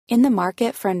In the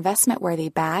market for investment-worthy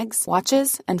bags,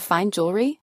 watches, and fine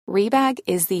jewelry, Rebag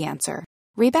is the answer.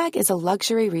 Rebag is a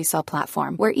luxury resale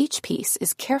platform where each piece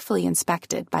is carefully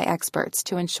inspected by experts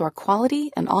to ensure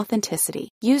quality and authenticity.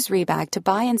 Use Rebag to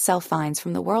buy and sell finds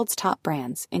from the world's top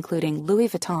brands, including Louis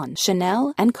Vuitton,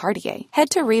 Chanel, and Cartier.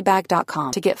 Head to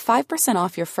Rebag.com to get 5%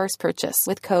 off your first purchase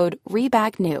with code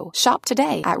REBAGNEW. Shop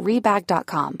today at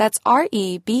Rebag.com. That's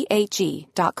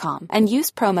REBAG.com. And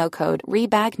use promo code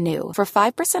REBAGNEW for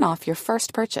 5% off your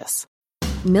first purchase.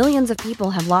 Millions of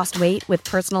people have lost weight with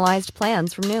personalized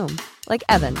plans from Noom. Like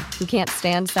Evan, who can't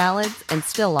stand salads and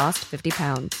still lost 50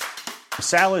 pounds.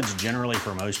 Salads generally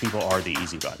for most people are the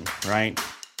easy button, right?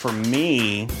 For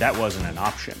me, that wasn't an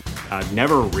option. I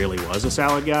never really was a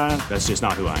salad guy. That's just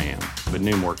not who I am. But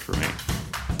Noom worked for me.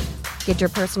 Get your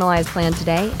personalized plan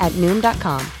today at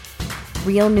Noom.com.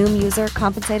 Real Noom user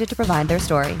compensated to provide their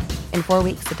story. In 4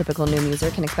 weeks, the typical Noom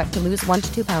user can expect to lose 1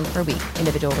 to 2 pounds per week.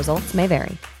 Individual results may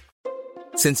vary.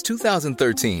 Since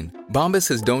 2013, Bombas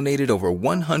has donated over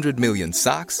 100 million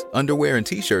socks, underwear, and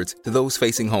T-shirts to those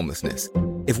facing homelessness.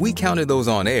 If we counted those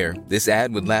on air, this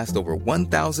ad would last over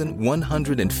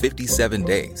 1,157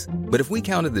 days. But if we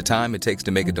counted the time it takes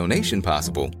to make a donation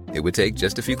possible, it would take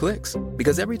just a few clicks.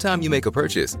 Because every time you make a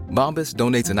purchase, Bombas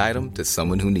donates an item to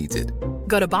someone who needs it.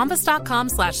 Go to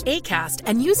bombas.com/ACAST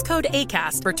and use code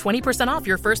ACAST for 20% off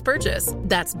your first purchase.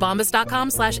 That's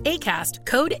bombas.com/ACAST,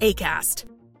 code ACAST.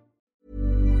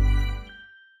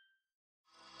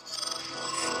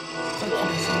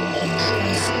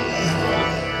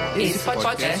 Esse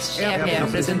podcast é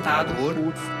apresentado por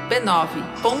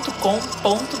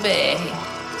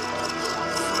b9.com.br.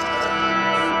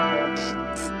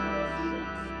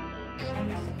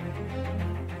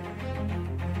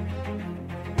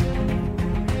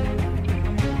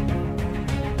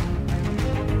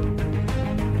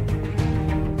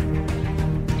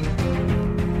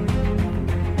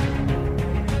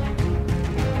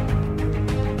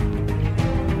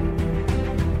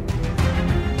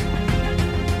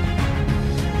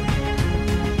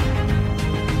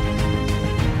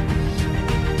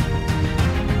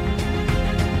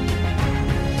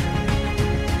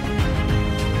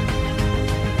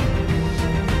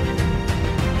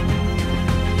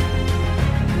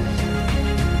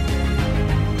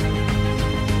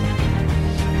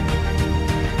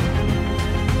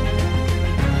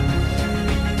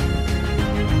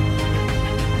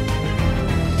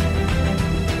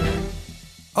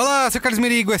 Olá, sou Carlos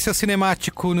Merigo, esse é o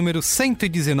Cinemático número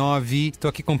 119. Estou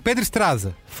aqui com Pedro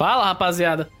Estraza. Fala,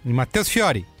 rapaziada. E Matheus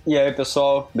Fiori. E aí,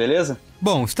 pessoal, beleza?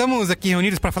 Bom, estamos aqui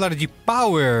reunidos para falar de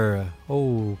Power,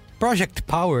 ou Project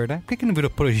Power, né? Por que não virou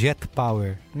Projeto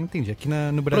Power? Não entendi. Aqui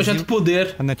no Brasil... Projeto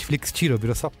Poder. A Netflix tirou,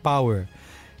 virou só Power.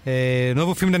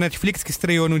 Novo filme da Netflix que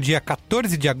estreou no dia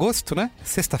 14 de agosto, né?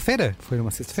 Sexta-feira? Foi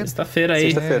uma sexta-feira? Sexta-feira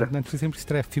aí. Sexta-feira. Netflix sempre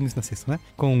estreia filmes na sexta, né?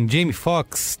 Com Jamie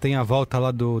Foxx, tem a volta lá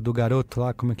do garoto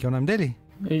lá, como é que é o nome dele?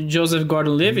 Joseph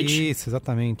Gordon-Levitt. Isso,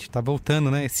 exatamente. Tá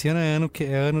voltando, né? Esse ano é ano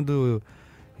do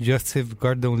Joseph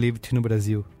Gordon-Levitt no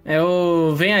Brasil.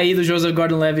 Vem aí do Joseph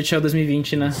Gordon-Levitt, é o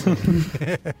 2020, né?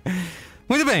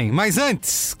 Muito bem, mas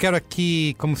antes, quero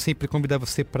aqui, como sempre, convidar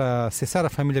você para acessar a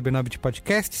família B9 de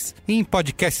podcasts em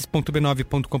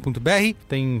podcasts.b9.com.br.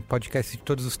 Tem podcasts de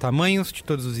todos os tamanhos, de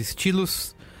todos os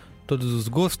estilos, todos os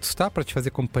gostos, tá? Para te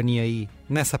fazer companhia aí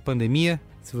nessa pandemia.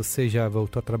 Se você já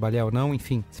voltou a trabalhar ou não,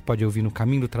 enfim, você pode ouvir no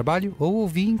caminho do trabalho ou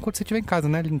ouvir enquanto você estiver em casa,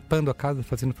 né? Limpando a casa,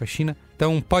 fazendo faxina.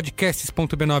 Então,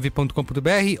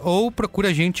 podcasts.b9.com.br ou procura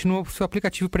a gente no seu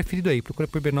aplicativo preferido aí. Procura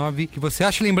por B9 que você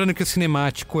acha. Lembrando que o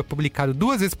Cinemático é publicado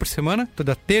 2 vezes por semana,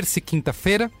 toda terça e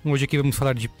quinta-feira. Hoje aqui vamos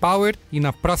falar de Power e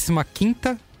na próxima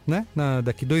quinta, né?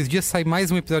 Daqui 2 dias sai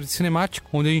mais um episódio de Cinemático,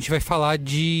 onde a gente vai falar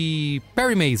de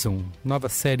Perry Mason, nova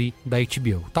série da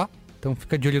HBO, tá? Então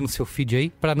fica de olho no seu feed aí,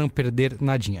 pra não perder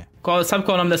nadinha. Sabe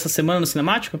qual é o nome dessa semana no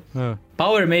Cinemático?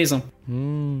 Power Mason.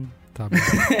 Tá bom.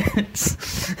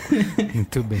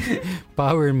 Muito bem.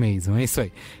 Power Mason, é isso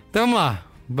aí. Então vamos lá,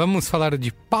 vamos falar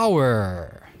de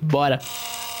Power. Bora.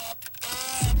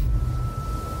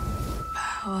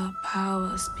 Power,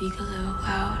 power, speak a little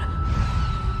louder.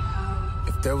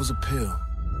 If there was a pill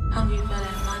Hungry for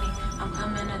that money, I'm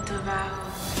coming to devour.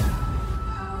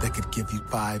 that could give you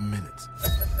 5 minutes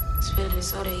Spit it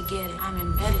so they get it. I'm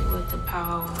embedded with the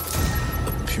power.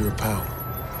 of pure power,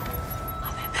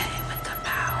 I'm embedded with the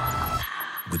power.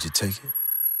 would you take it?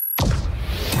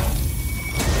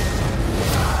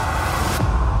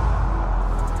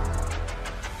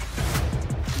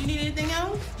 You need anything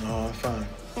else? No, I'm fine.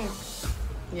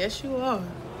 Yes, you are.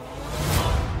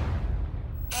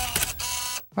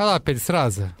 Vai lá, Pedro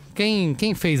Estraza.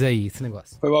 Quem fez aí esse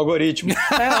negócio? Foi o algoritmo.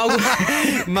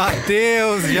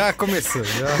 Matheus, já começou.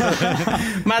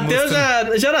 Matheus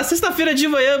já na sexta-feira de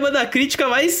manhã manda a crítica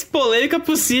mais polêmica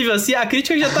possível, assim. A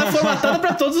crítica já tá formatada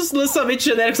pra todos os lançamentos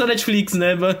genéricos da Netflix,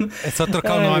 né, mano? É só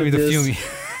trocar o nome do filme.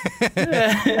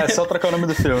 É só trocar o nome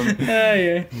do filme.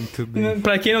 Muito bem.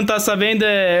 Pra quem não tá sabendo,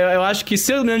 eu acho que,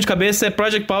 se eu não me engano de cabeça,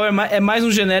 Project Power é mais um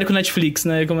genérico Netflix,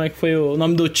 né? Como é que foi o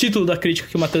nome do título da crítica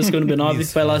que o Matheus escreveu no B9?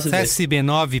 Isso, vai lá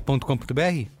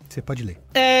csb9.com.br, você pode ler.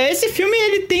 Esse filme,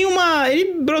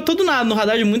 ele brotou do nada no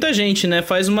radar de muita gente, né?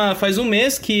 Faz um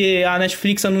mês que a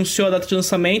Netflix anunciou a data de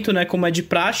lançamento, né? Como é de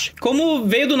praxe. Como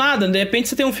veio do nada, de repente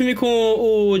você tem um filme com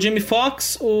o Jamie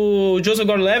Foxx, o Joseph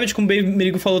Gordon-Levitt, como o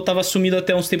Merigo falou, tava sumido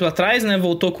até uns tempos atrás, né?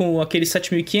 Voltou com aquele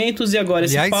 7500 e agora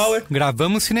esse Power.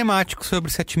 Gravamos cinemático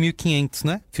sobre 7500,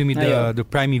 né? Filme do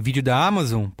Prime Video da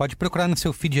Amazon. Pode procurar no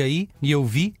seu feed aí e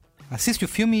ouvir. Assiste o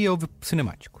filme e ouve o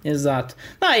cinemático. Exato.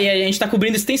 E a gente tá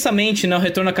cobrindo extensamente, né, o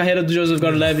retorno à carreira do Joseph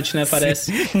Gordon-Levitt, né,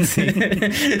 parece. Sim.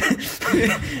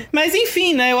 Mas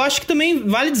enfim, né, eu acho que também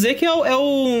vale dizer que é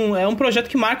um projeto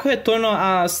que marca o retorno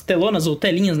às telonas, ou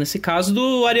telinhas nesse caso,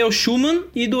 do Ariel Schulman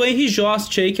e do Henry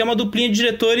Jost aí, que é uma duplinha de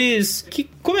diretores que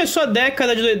começou a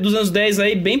década dos anos 10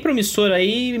 aí, bem promissora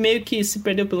aí, meio que se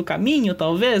perdeu pelo caminho,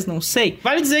 talvez, não sei.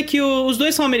 Vale dizer que os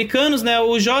dois são americanos, né,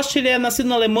 o Jost, ele é nascido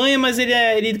na Alemanha, mas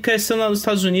ele cresceu nos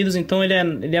Estados Unidos, então ele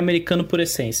é americano por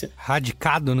essência.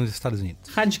 Radicado nos Estados Unidos.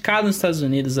 Radicado nos Estados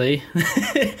Unidos aí.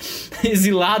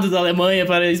 Exilado da Alemanha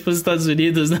para ir para os Estados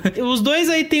Unidos, né? Os dois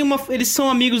aí eles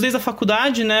são amigos desde a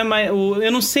faculdade, né? Mas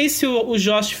eu não sei se o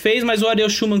Jost fez, mas o Ariel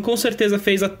Schulman com certeza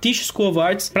fez a Tisch School of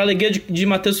Arts. Para alegria de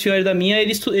Matheus Fiore da minha,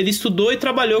 ele estudou e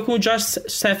trabalhou com o Josh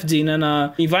Safdie, né?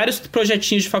 Em vários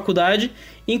projetinhos de faculdade,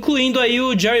 incluindo aí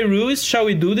o Jerry Lewis, Shall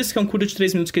We Do This, que é um curta de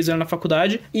 3 minutos que eles fizeram na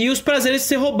faculdade, e Os Prazeres de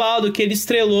Ser Roubado, que ele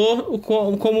estrelou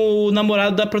como o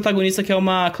namorado da protagonista, que é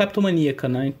uma cleptomaníaca,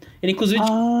 né? Ele inclusive...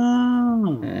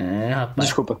 rapaz.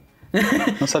 Desculpa.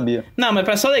 Não sabia. Não, mas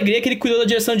pra sua alegria é que ele cuidou da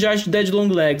direção de arte de Dead Long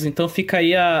Legs, então fica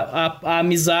aí a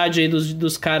amizade aí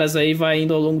dos caras aí, vai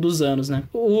indo ao longo dos anos, né?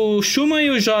 O Schulman e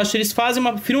o Josh, eles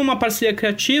firmam uma parceria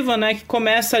criativa, né, que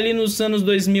começa ali nos anos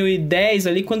 2010,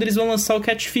 ali, quando eles vão lançar o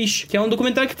Catfish, que é um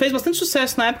documentário que fez bastante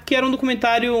sucesso na época, que era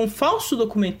um falso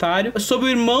documentário sobre o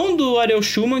irmão do Ariel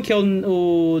Schulman, que é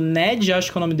o Ned, acho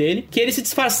que é o nome dele, que ele se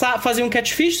disfarçava, fazia um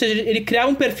catfish, ou seja, ele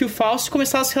criava um perfil falso e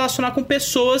começava a se relacionar com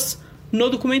pessoas no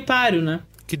documentário, né?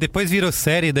 Que depois virou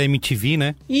série da MTV,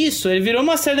 né? Isso, ele virou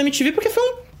uma série da MTV porque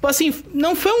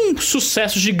não foi um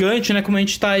sucesso gigante, né? Como a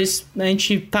gente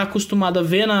tá acostumado a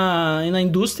ver na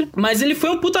indústria. Mas ele foi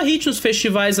um puta hit nos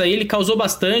festivais aí. Ele causou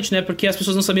bastante, né? Porque as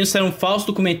pessoas não sabiam se era um falso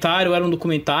documentário ou era um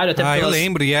documentário. Eu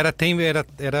lembro. E era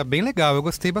bem legal. Eu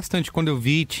gostei bastante. Quando eu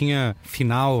vi, tinha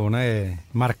final, né?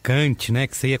 Marcante, né?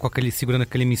 Que você ia segurando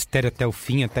aquele mistério até o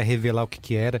fim, até revelar o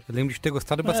que era. Eu lembro de ter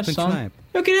gostado bastante na época.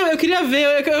 Eu queria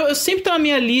ver. Eu sempre tenho na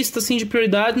minha lista, assim, de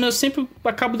prioridade, mas eu sempre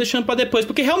acabo deixando pra depois.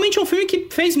 Porque realmente é um filme que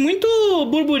fez muito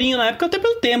burburinho na época, até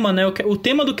pelo tema, né? O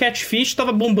tema do Catfish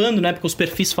tava bombando, né? Porque os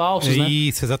perfis falsos, né?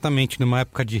 Isso, exatamente. Numa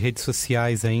época de redes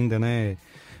sociais ainda, né?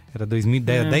 Era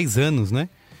 2010, 10 anos, né?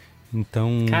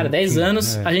 Então... Cara, 10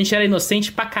 anos, a gente era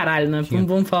inocente pra caralho, né?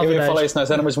 Vamos falar a verdade. Eu ia falar isso,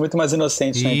 nós éramos muito mais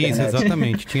inocentes na internet. Isso,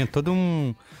 exatamente. Tinha todo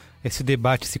esse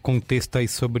debate, esse contexto aí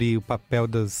sobre o papel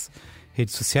das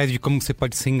redes sociais, de como você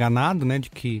pode ser enganado, né? De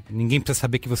que ninguém precisa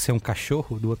saber que você é um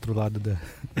cachorro do outro lado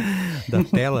da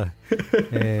tela.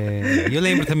 E eu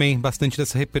lembro também bastante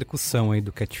dessa repercussão aí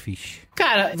do Catfish.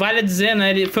 Cara, vale dizer,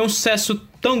 né? Ele foi um sucesso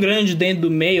tão grande dentro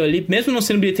do meio ali, mesmo não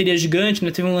sendo bilheteria gigante,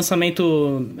 né? Teve um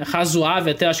lançamento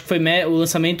razoável, até acho que foi o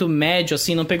lançamento médio,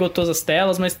 assim, não pegou todas as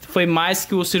telas, mas foi mais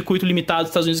que o circuito limitado dos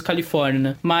Estados Unidos e Califórnia,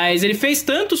 né? Mas ele fez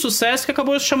tanto sucesso que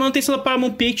acabou chamando a atenção da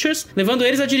Paramount Pictures, levando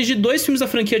eles a dirigir 2 filmes da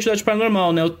franquia Atividade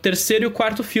Paranormal, né? O terceiro e o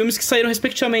quarto filmes, que saíram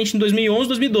respectivamente em 2011 e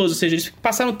 2012, ou seja, eles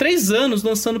passaram 3 anos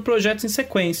lançando projetos em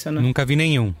sequência, né? Nunca vi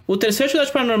nenhum. O terceiro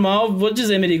Atividade Paranormal, vou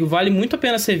dizer, Merigo, vale muito a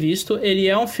pena ser visto. Ele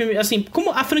é um filme, assim,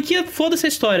 como a franquia, foda-se a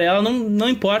história, ela não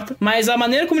importa, mas a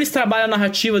maneira como eles trabalham a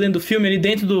narrativa dentro do filme, ali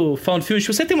dentro do Found Footage,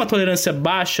 se você tem uma tolerância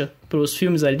baixa pros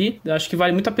filmes ali, eu acho que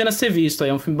vale muito a pena ser visto.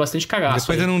 É um filme bastante cagaço.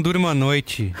 Depois eu não durmo à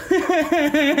noite.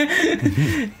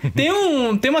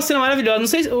 Tem uma cena maravilhosa, não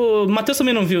sei, o Matheus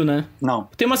também não viu, né? Não.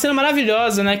 Tem uma cena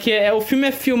maravilhosa, né, que o filme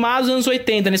é filmado nos anos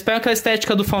 80, né? Eles pegam aquela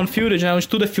estética do Found Footage, né, onde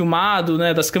tudo é filmado,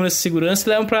 né, das câmeras de segurança, e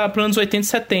levam pra anos 80 e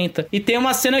 70. E tem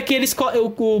uma cena que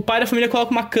o pai da família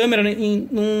coloca uma câmera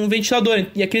num ventilador,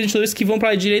 e aqueles ventiladores que vão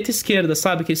pra direita e esquerda,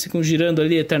 sabe? Que eles ficam girando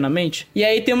ali eternamente. E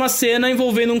aí tem uma cena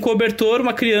envolvendo um cobertor,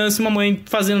 uma criança, assim, uma mãe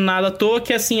fazendo nada à toa,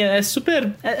 que assim, é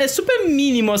super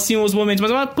mínimo, assim, os momentos,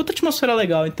 mas é uma puta atmosfera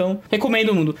legal, então recomendo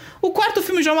o mundo. O quarto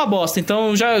filme já é uma bosta,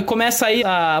 então já começa aí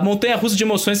a montanha-russa de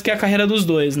emoções, que é a carreira dos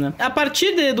dois, né? A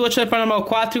partir do Atividade Paranormal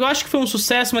 4, eu acho que foi um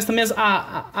sucesso, mas também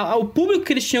o público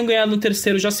que eles tinham ganhado no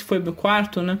terceiro já se foi pro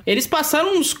quarto, né? Eles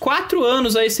passaram uns 4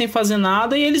 anos aí sem fazer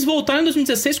nada, e eles voltaram em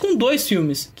 2016 com 2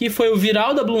 filmes, que foi o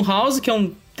Viral da Blumhouse, que é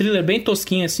um thriller bem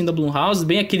tosquinho, assim, da Blumhouse,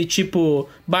 bem aquele tipo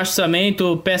baixo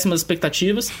orçamento, péssimas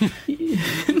expectativas.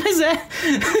 Mas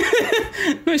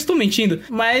não estou mentindo.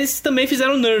 Mas também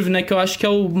fizeram Nerve, né, que eu acho que é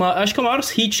o maior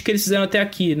hit que eles fizeram até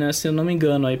aqui, né, se eu não me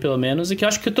engano aí, pelo menos, e que eu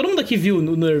acho que todo mundo aqui viu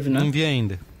no Nerve, né? Não vi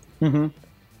ainda.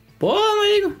 Pô,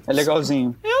 amigo. É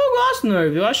legalzinho. Eu gosto do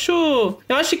Nerve. Eu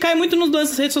acho que cai muito nos lances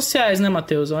das redes sociais, né,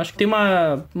 Matheus? Eu acho que tem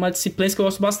uma disciplina que eu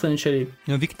gosto bastante ali.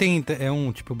 Eu vi que é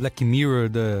um tipo Black Mirror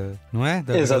não é?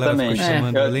 Exatamente.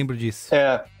 Eu lembro disso.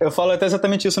 Eu falo até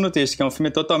exatamente isso no texto, que é um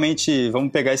filme totalmente...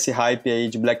 Vamos pegar esse hype aí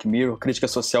de Black Mirror, crítica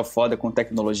social foda com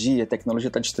tecnologia, a tecnologia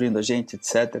tá destruindo a gente,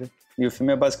 etc. E o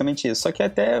filme é basicamente isso. Só que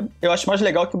até eu acho mais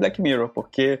legal que o Black Mirror,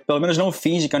 porque pelo menos não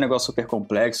finge que é um negócio super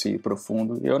complexo e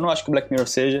profundo. Eu não acho que o Black Mirror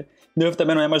seja. Nerve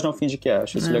também não é, mas não finge que é.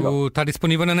 Acho isso legal. Tá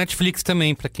disponível na Netflix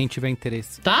também, pra quem tiver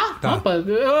interesse. Tá? Opa,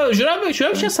 eu jurava que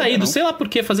tinha saído. Sei lá por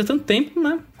que, fazia tanto tempo,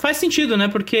 né? Faz sentido, né?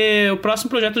 Porque o próximo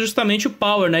projeto é justamente o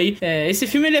Power, né? E, esse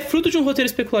filme ele é fruto de um roteiro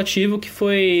especulativo que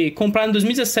foi comprado em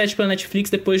 2017 pela Netflix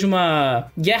depois de uma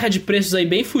guerra de preços aí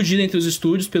bem fodida entre os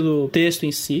estúdios pelo texto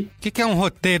em si. O que é um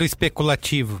roteiro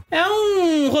especulativo? É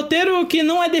um roteiro que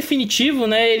não é definitivo,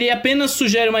 né? Ele apenas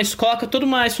sugere coloca toda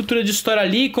uma estrutura de história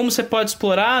ali, como você pode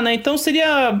explorar, né? Então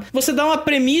seria você dar uma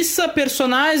premissa,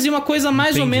 personagens e uma coisa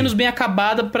mais ou menos bem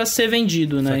acabada pra ser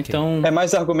vendido, né? Então é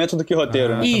mais argumento do que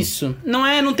roteiro, né? Isso.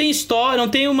 Não tem história, não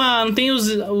tem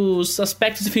os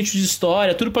aspectos definitivos de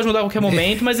história, tudo pode mudar a qualquer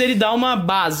momento, mas ele dá uma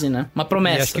base, né? Uma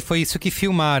promessa. E acho que foi isso que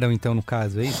filmaram, então, no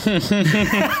caso, é isso?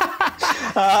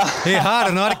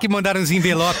 Erraram, na hora que mandaram os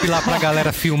envelopes lá pra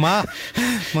galera filmar,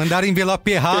 mandaram o envelope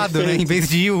errado, né? Em vez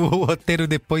de ir o roteiro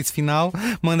depois final,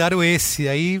 mandaram esse.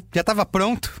 Aí já tava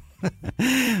pronto.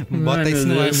 Bota isso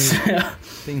no ar mesmo.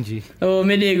 Entendi. Ô,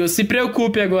 Meligo, se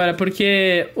preocupe agora,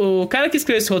 porque o cara que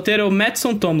escreveu esse roteiro é o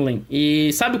Mattson Tomlin.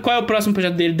 E sabe qual é o próximo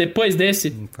projeto dele depois desse?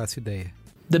 Não faço ideia.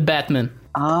 The Batman.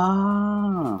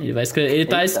 Ele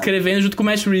tá escrevendo junto com o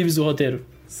Matt Reeves o roteiro.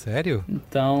 Sério?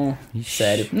 Então,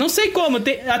 sério. Não sei como,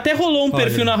 até rolou um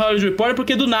perfil na Hollywood Reporter,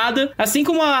 porque do nada, assim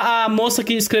como a moça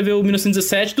que escreveu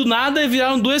 1917, do nada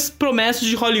viraram 2 promessas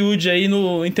de Hollywood aí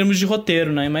em termos de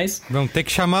roteiro, né? Mas... Vamos ter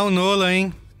que chamar o Nolan,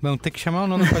 hein? Vamos ter que chamar o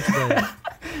Nolan pra ideia.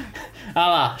 Ah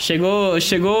lá, chegou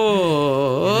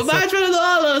o Batman do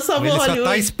Nolan, salvou Hollywood. Ele só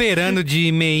tá esperando de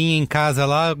meinha em casa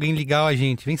lá, alguém ligar a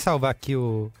gente. Vem salvar aqui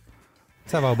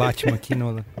salvar o Batman aqui,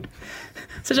 Nolan.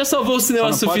 Você já salvou o cinema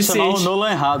o suficiente. Não pode chamar o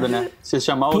Nolan errado, né? Se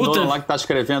chamar o Nolan lá que tá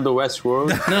escrevendo o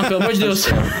Westworld... Não, pelo amor de Deus.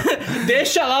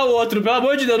 Deixa lá o outro, pelo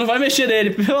amor de Deus. Não vai mexer nele,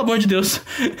 pelo amor de Deus.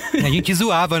 A gente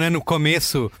zoava, né? No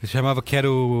começo, chamava que era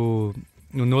o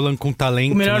Nolan com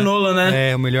talento. O melhor, né? Nolan,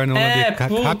 né? O melhor Nolan dele.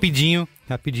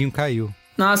 Rapidinho caiu.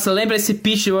 Nossa, lembra esse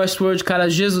pitch de Westworld, cara,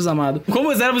 Jesus amado. Como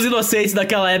os éramos inocentes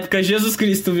daquela época, Jesus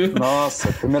Cristo, viu? Nossa,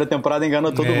 a primeira temporada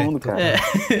enganou todo mundo, cara.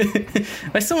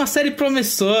 Vai ser uma série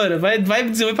promissora, vai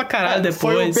desenvolver pra caralho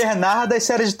depois. Foi o Bernard das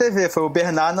séries de TV, foi o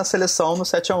Bernard na seleção no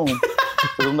 7-1.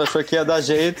 Todo mundo achou que ia dar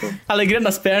jeito. Alegria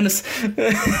nas pernas.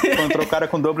 Encontrou o cara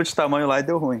com o dobro de tamanho lá e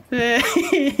deu ruim.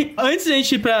 Antes de a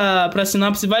gente ir pra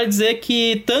sinopse, vale dizer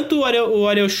que tanto o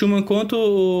Ariel Schulman, quanto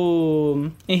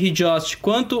o Henry Jost,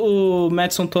 quanto o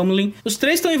Mattson Tomlin, os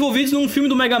 3 estão envolvidos num filme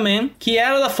do Mega Man, que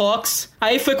era da Fox.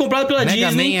 Aí foi comprado pela Disney.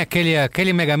 Mega Man é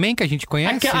aquele Mega Man que a gente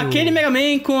conhece? Aquele Mega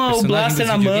Man com o blaster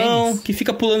na mão, que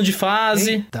fica pulando de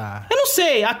fase. Eita. Eu não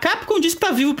sei, a Capcom disse que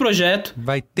tá vivo o projeto.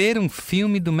 Vai ter um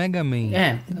filme do Mega Man.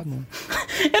 Tá bom.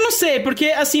 Eu não sei, porque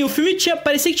assim, o filme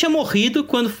parecia que tinha morrido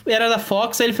quando era da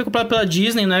Fox, aí ele foi comprado pela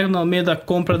Disney, né, no meio da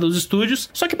compra dos estúdios.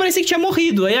 Só que parecia que tinha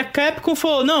morrido. Aí a Capcom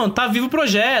falou, não, tá vivo o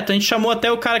projeto. A gente chamou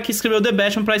até o cara que escreveu The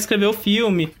Batman pra escrever o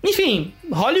filme. Enfim,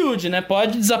 Hollywood, né,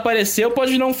 pode desaparecer ou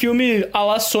pode virar um filme a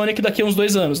la Sonic daqui a uns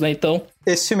 2 anos, né, então...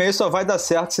 Esse filme aí só vai dar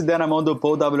certo se der na mão do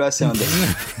Paul W.S. Anderson.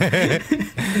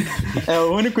 É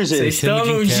o único jeito. Vocês estão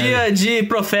num dia de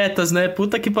profetas, né?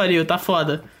 Puta que pariu, tá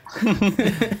foda.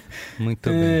 Muito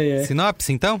bem.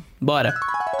 Sinopse, então? Bora.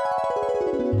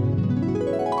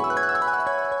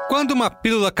 Quando uma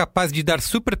pílula capaz de dar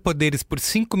superpoderes por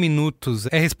 5 minutos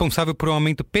é responsável por um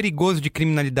aumento perigoso de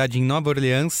criminalidade em Nova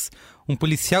Orleans, um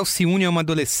policial se une a uma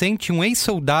adolescente e um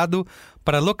ex-soldado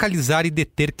para localizar e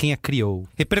deter quem a criou.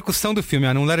 Repercussão do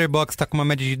filme, no Letterboxd está com uma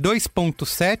média de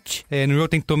 2.7, no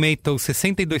Rotten Tomatoes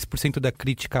 62% da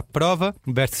crítica aprova,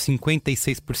 versus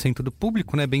 56% do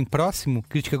público, né, bem próximo.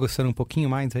 A crítica gostando um pouquinho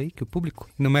mais aí que o público.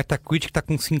 No Metacritic está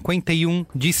com 51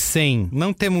 de 100.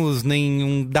 Não temos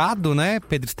nenhum dado, né,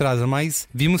 Pedro Estraza, mas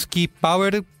vimos que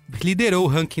Power liderou o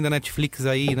ranking da Netflix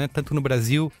aí, né, tanto no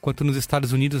Brasil quanto nos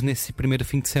Estados Unidos nesse primeiro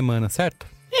fim de semana, certo?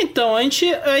 Então, a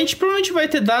gente provavelmente vai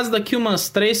ter dados daqui umas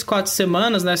 3, 4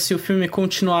 semanas, né? Se o filme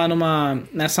continuar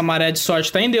nessa maré de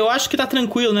sorte tá indo. Eu acho que tá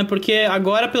tranquilo, né? Porque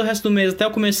agora, pelo resto do mês, até o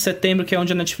começo de setembro, que é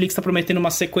onde a Netflix tá prometendo uma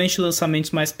sequência de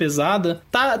lançamentos mais pesada,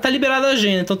 tá liberada a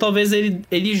agenda. Então talvez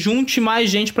ele junte mais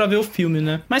gente pra ver o filme,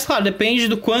 né? Mas claro, depende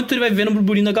do quanto ele vai ver no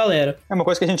burburinho da galera. Uma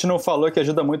coisa que a gente não falou, que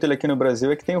ajuda muito ele aqui no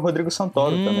Brasil, é que tem o Rodrigo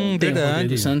Santoro também. Tem o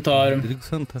Rodrigo Santoro.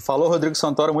 Falou Rodrigo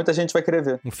Santoro, muita gente vai querer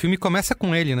ver. O filme começa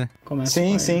com ele, né? Começa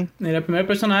sim, com sim. Ele é o primeiro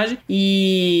personagem.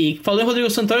 E falou em Rodrigo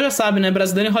Santoro, já sabe, né?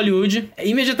 Brasileiro em Hollywood.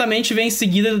 Imediatamente vem em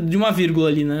seguida de uma vírgula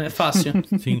ali, né? É fácil.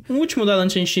 Sim. Um último dado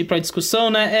antes de a gente ir pra discussão,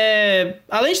 né?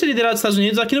 Além de ter liderado os Estados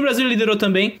Unidos, aqui no Brasil ele liderou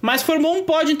também. Mas formou um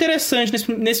pódio interessante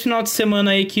nesse final de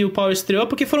semana aí que o Power estreou,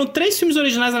 porque foram 3 filmes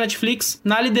originais da Netflix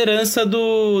na liderança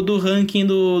do ranking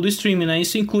do streaming, né?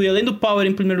 Isso inclui, além do Power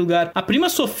em primeiro lugar, A Prima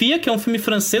Sofia, que é um filme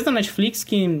francês da Netflix,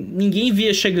 que ninguém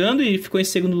via chegando e ficou em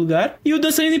segundo lugar. E o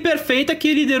Dançarina Imperfeita,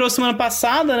 que liderou semana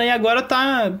passada, né? E agora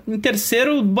tá em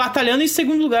terceiro, batalhando em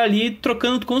segundo lugar ali,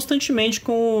 trocando constantemente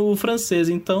com o francês.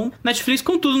 Então, Netflix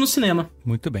com tudo no cinema.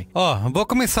 Muito bem. Vou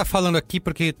começar falando aqui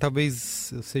porque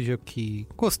talvez eu seja o que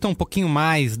gostou um pouquinho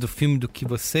mais do filme do que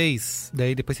vocês.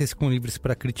 Daí depois vocês ficam livres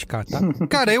pra criticar, tá?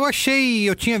 Cara,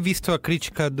 eu tinha visto a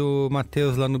crítica do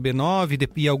Matheus lá no B9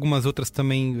 e algumas outras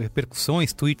também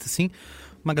repercussões, tweets assim.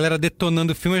 Uma galera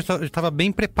detonando o filme, eu já tava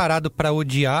bem preparado pra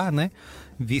odiar, né?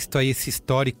 Visto aí esse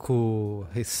histórico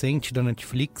recente da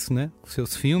Netflix, né? Os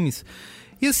seus filmes.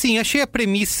 E assim, achei a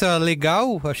premissa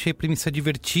legal, achei a premissa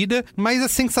divertida, mas a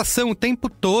sensação o tempo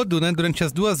todo, né? Durante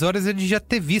as 2 horas, é de já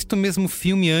ter visto o mesmo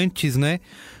filme antes, né?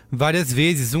 Várias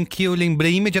vezes. Um que eu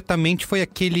lembrei imediatamente foi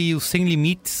aquele O Sem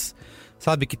Limites,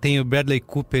 sabe? Que tem o Bradley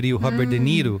Cooper e o Robert De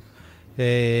Niro.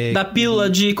 Da pílula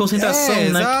de concentração,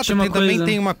 né? Exato, também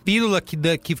tem uma pílula que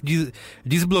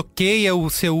desbloqueia o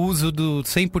seu uso do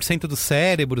 100% do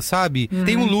cérebro, sabe?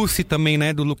 Tem um Lucy também,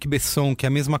 né, do Luc Besson, que é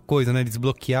a mesma coisa, né?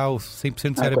 Desbloquear o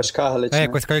 100% do cérebro. Com a Scarlett, né?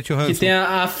 Com a Scarlett Johansson. Que tem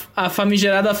a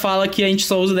famigerada fala que a gente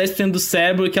só usa 10% do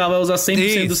cérebro e que ela vai usar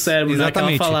 100% do cérebro,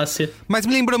 exatamente. Né? Aquela falácia. Mas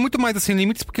me lembrou muito mais do Sem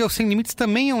Limites, porque o Sem Limites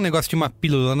também é um negócio de uma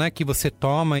pílula, né? Que você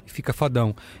toma e fica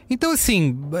fodão. Então,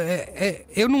 assim,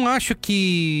 eu não acho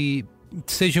que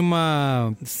seja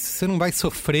você não vai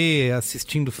sofrer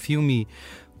assistindo filme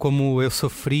como eu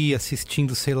sofri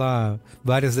assistindo, sei lá,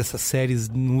 várias dessas séries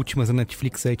últimas da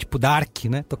Netflix aí, tipo Dark,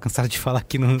 né? Tô cansado de falar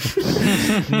aqui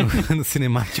no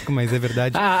cinemático, mas é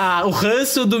verdade. O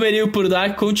ranço do Meryl por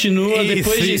Dark continua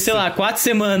depois de, sei lá, 4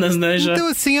 semanas, né? Já. Então,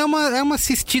 assim, é uma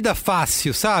assistida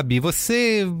fácil, sabe?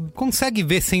 Você consegue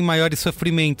ver sem maiores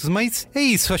sofrimentos, mas é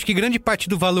isso. Acho que grande parte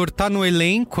do valor tá no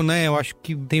elenco, né? Eu acho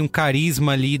que tem um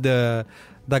carisma ali da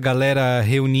galera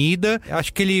reunida.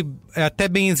 Acho que ele é até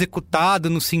bem executado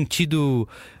no sentido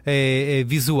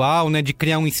visual, né? De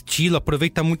criar um estilo,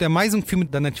 aproveita muito. É mais um filme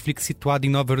da Netflix situado em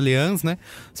Nova Orleans, né?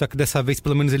 Só que dessa vez,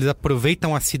 pelo menos, eles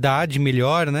aproveitam a cidade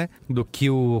melhor, né? Do que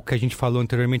o que a gente falou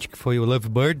anteriormente, que foi o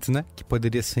Lovebirds, né? Que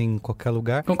poderia ser em qualquer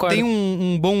lugar. Concordo. Tem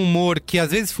um bom humor que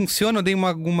às vezes funciona, eu dei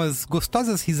algumas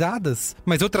gostosas risadas,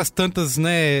 mas outras tantas,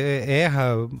 né?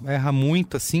 Erra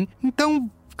muito, assim. Então,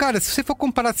 cara, se você for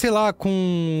comparar, sei lá,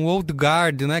 com o Old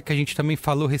Guard, né, que a gente também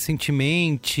falou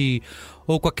recentemente,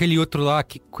 ou com aquele outro lá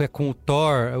que é com o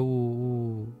Thor,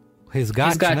 o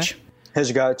Resgate, né?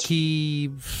 Resgate.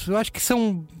 Que eu acho que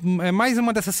é mais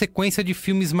uma dessa sequência de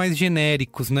filmes mais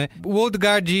genéricos, né? O Old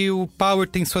Guard e o Power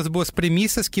tem suas boas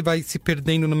premissas, que vai se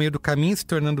perdendo no meio do caminho, se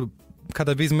tornando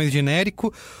cada vez mais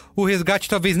genérico. O Resgate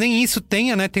talvez nem isso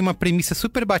tenha, né? Tem uma premissa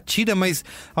super batida, mas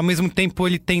ao mesmo tempo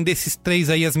ele tem desses 3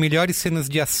 aí as melhores cenas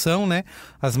de ação, né?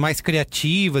 As mais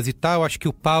criativas e tal. Acho que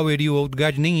o Power e o Old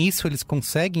Guard nem isso eles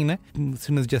conseguem, né? As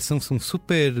cenas de ação são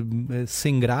super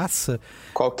sem graça.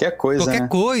 Qualquer coisa, Qualquer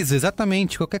coisa,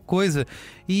 exatamente, qualquer coisa.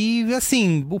 E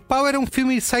assim, o Power é um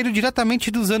filme saído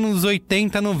diretamente dos anos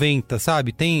 80, 90,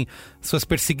 sabe? Tem suas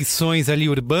perseguições ali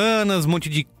urbanas, um monte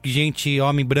de gente,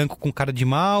 homem branco com cara de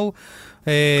mal,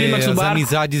 as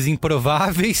amizades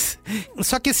improváveis.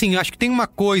 Só que assim, acho que tem uma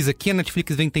coisa que a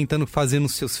Netflix vem tentando fazer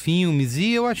nos seus filmes,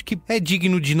 e eu acho que é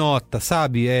digno de nota,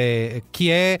 sabe? Que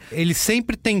é ele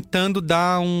sempre tentando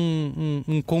dar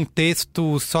um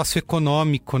contexto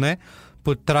socioeconômico, né?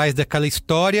 por trás daquela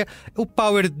história. O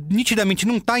Power nitidamente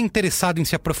não tá interessado em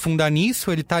se aprofundar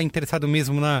nisso, ele tá interessado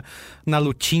mesmo na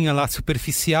lutinha lá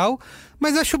superficial,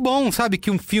 mas acho bom, sabe,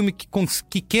 que um filme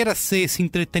que queira ser esse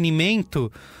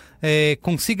entretenimento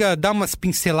consiga dar umas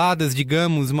pinceladas,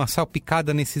 digamos, uma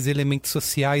salpicada nesses elementos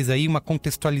sociais aí, uma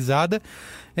contextualizada,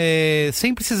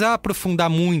 sem precisar aprofundar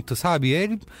muito, sabe?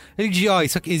 Ele diz,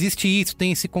 isso aqui, existe isso,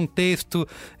 tem esse contexto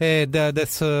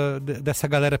dessa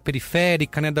galera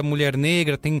periférica, né, da mulher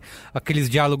negra, tem aqueles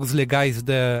diálogos legais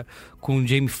com o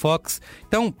Jamie Foxx.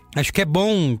 Então, acho que é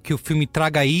bom que o filme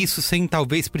traga isso sem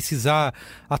talvez precisar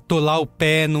atolar o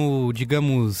pé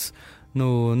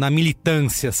na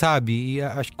militância, sabe? E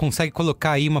acho que consegue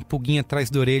colocar aí uma pulguinha atrás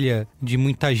da orelha de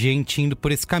muita gente indo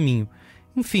por esse caminho.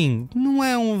 Enfim, não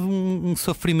é um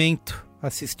sofrimento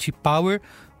assistir Power,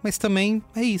 mas também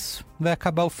é isso. Vai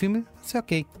acabar o filme, vai ser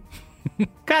ok.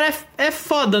 Cara, é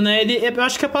foda, né? Eu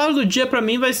acho que a palavra do dia pra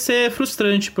mim vai ser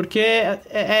frustrante, porque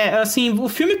assim, o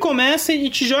filme começa e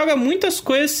te joga muitas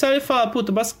coisas, sabe? E fala,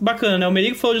 puta, bacana, né? O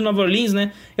Merigo falou de Nova Orleans,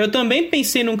 né? Eu também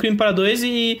pensei num Crime para Dois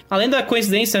e, além da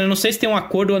coincidência, né? Não sei se tem um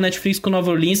acordo da Netflix com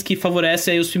Nova Orleans que favorece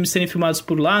aí os filmes serem filmados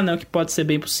por lá, né? O que pode ser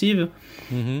bem possível.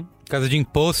 Uhum. Casa de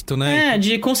imposto, né?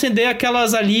 De conceder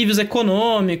aquelas alívios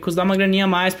econômicos, dar uma graninha a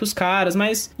mais pros caras,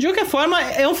 mas de qualquer forma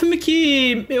é um filme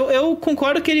que eu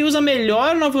concordo que ele usa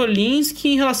melhor Nova Orleans que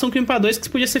em relação ao Crime para Dois, que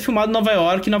podia ser filmado em Nova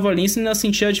York, e Nova Orleans não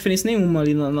sentia diferença nenhuma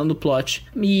ali no plot.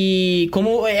 E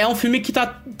como é um filme que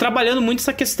tá trabalhando muito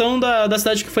essa questão da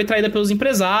cidade que foi traída pelos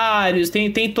empresários,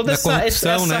 tem toda essa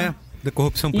corrupção, né? Da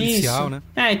corrupção policial, isso,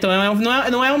 né? Então,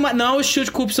 não é o estilo de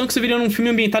corrupção que você viria num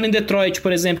filme ambientado em Detroit,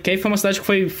 por exemplo, que aí foi uma cidade que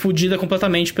foi fodida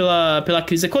completamente pela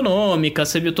crise econômica,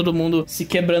 você viu todo mundo se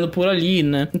quebrando por ali,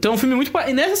 né? Então é um filme muito...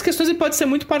 E nessas questões ele pode ser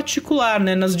muito particular,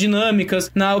 né? Nas dinâmicas,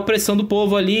 na opressão do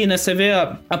povo ali, né? Você vê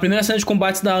a primeira cena de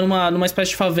combates numa espécie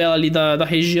de favela ali da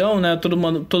região, né? Todo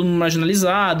mundo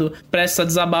marginalizado, prestes a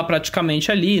desabar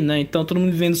praticamente ali, né? Então todo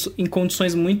mundo vivendo em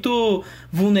condições muito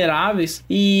vulneráveis.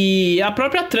 E a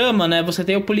própria trama, né? Você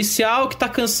tem o policial que tá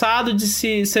cansado de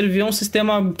se servir a um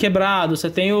sistema quebrado. Você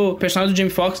tem o personagem do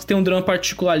Jamie Foxx que tem um drama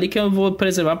particular ali que eu vou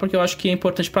preservar porque eu acho que é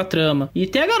importante pra trama. E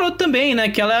tem a garota também, né?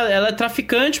 Que ela é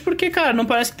traficante porque, cara, não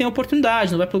parece que tem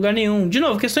oportunidade, não vai pra lugar nenhum. De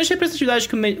novo, questões de representatividade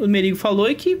que o Merigo falou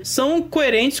e que são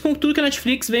coerentes com tudo que a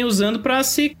Netflix vem usando pra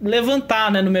se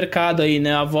levantar, né, no mercado aí,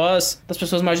 né? A voz das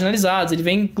pessoas marginalizadas. Ele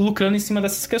vem lucrando em cima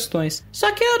dessas questões.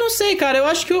 Só que eu não sei, cara. Eu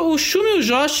acho que o Schumi e o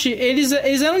Josh, eles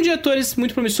eram diretores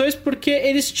muito promissores porque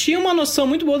eles tinham uma noção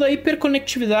muito boa da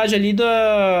hiperconectividade ali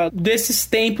desses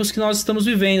tempos que nós estamos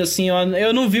vivendo, assim.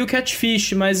 Eu não vi o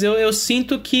Catfish, mas eu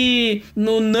sinto que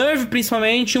no Nerve,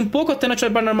 principalmente, um pouco até no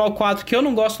Atividade Paranormal 4, que eu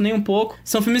não gosto nem um pouco,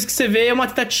 são filmes que você vê uma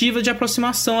tentativa de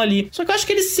aproximação ali. Só que eu acho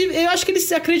que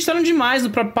eles acreditaram demais no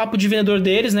próprio papo de vendedor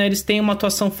deles, né? Eles têm uma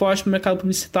atuação forte no mercado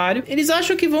publicitário. Eles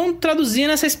acham que vão traduzir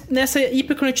nessa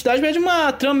hiperconectividade de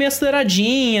uma trama meio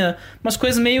aceleradinha, umas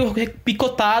coisas meio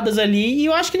picotadas ali, e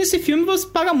eu acho que nesse filme você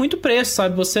paga muito preço,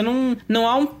 sabe? Você não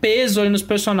há um peso ali nos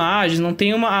personagens, não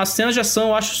tem as cenas de ação,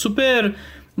 eu acho super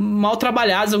mal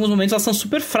trabalhadas em alguns momentos, elas são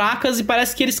super fracas e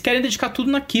parece que eles querem dedicar tudo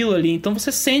naquilo ali, então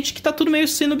você sente que tá tudo meio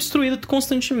sendo obstruído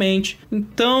constantemente.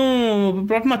 Então, o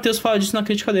próprio Matheus fala disso na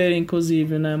crítica dele,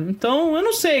 inclusive, né? Então, eu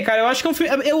não sei, cara, eu acho que é um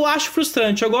filme, eu acho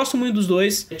frustrante, eu gosto muito dos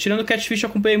dois, tirando o Catfish, eu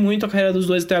acompanhei muito a carreira dos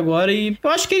dois até agora e eu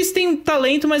acho que eles têm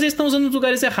talento, mas eles estão usando os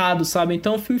lugares errados, sabe?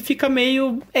 Então o filme fica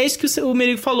meio, é isso que o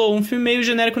Merigo falou, um filme meio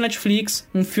genérico Netflix,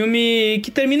 um filme que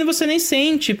termina e você nem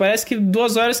sente, parece que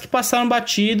 2 horas que passaram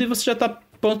batido e você já tá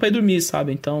pronto pra ir dormir,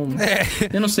 sabe? Então,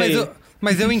 eu não sei.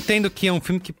 Mas eu entendo que é um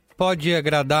filme que pode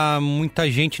agradar muita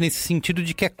gente nesse sentido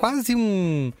de que é quase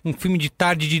um filme de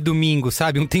tarde de domingo,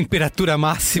 sabe? Um temperatura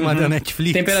máxima da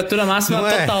Netflix. Temperatura máxima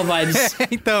total, vibes.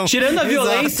 Então, tirando a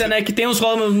violência, né? Que tem umas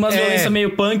violência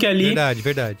meio punk ali.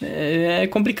 Verdade. É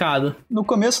complicado. No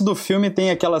começo do filme tem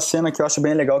aquela cena que eu acho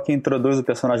bem legal que introduz o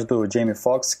personagem do Jamie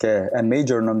Foxx, que é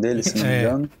Major o nome dele, se não me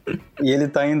engano. E ele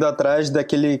tá indo atrás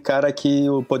daquele cara que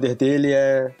o poder dele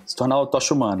é se tornar o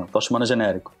Tocha Humano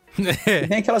genérico. E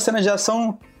tem aquela cena de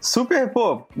ação super,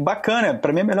 bacana.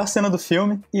 Pra mim é a melhor cena do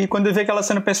filme. E quando eu vi aquela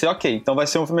cena eu pensei, ok, então vai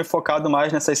ser um filme focado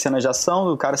mais nessas cenas de ação,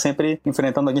 do cara sempre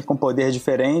enfrentando alguém com poder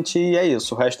diferente, e é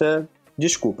isso, o resto é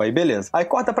desculpa, aí beleza. Aí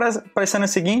corta pra cena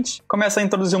seguinte, começa a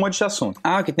introduzir um monte de assunto.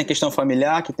 Que tem questão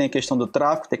familiar, que tem a questão do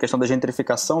tráfico, tem a questão da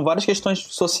gentrificação, várias questões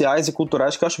sociais e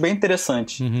culturais que eu acho bem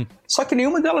interessante. Só que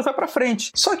nenhuma delas vai pra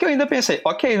frente. Só que eu ainda pensei,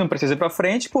 ok, não precisa ir pra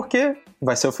frente porque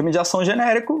vai ser um filme de ação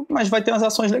genérico, mas vai ter umas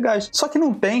ações legais. Só que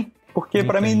não tem. Porque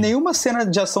pra mim nenhuma cena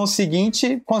de ação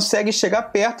seguinte consegue chegar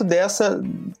perto dessa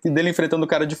dele enfrentando o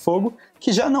cara de fogo,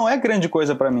 que já não é grande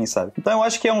coisa pra mim, sabe? Então eu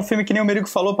acho que é um filme que nem o Merigo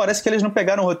falou, parece que eles não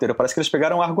pegaram o roteiro, parece que eles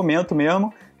pegaram um argumento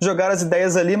mesmo, jogaram as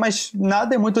ideias ali, mas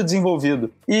nada é muito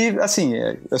desenvolvido. E assim,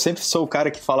 eu sempre sou o cara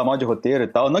que fala mal de roteiro e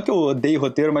tal, não que eu odeie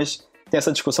roteiro, mas tem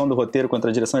essa discussão do roteiro contra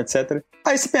a direção, etc.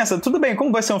 Aí você pensa, tudo bem,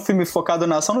 como vai ser um filme focado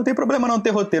na ação, não tem problema não ter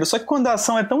roteiro. Só que quando a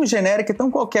ação é tão genérica e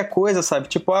tão qualquer coisa, sabe?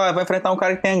 Tipo, vai enfrentar um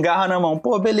cara que tem garra na mão.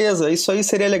 Pô, beleza, isso aí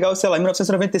seria legal, sei lá, em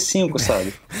 1995,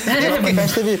 sabe? A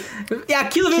gente teve... E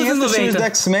aquilo veio nos 90. Filmes do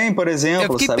X-Men, por exemplo,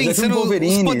 eu fiquei sabe? Pensando,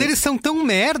 os poderes são tão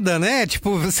merda, né?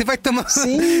 Tipo, você vai tomar...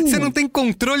 Você não tem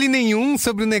controle nenhum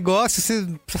sobre o negócio, você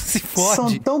se fode.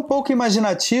 São tão pouco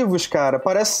imaginativos, cara.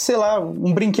 Parece, sei lá,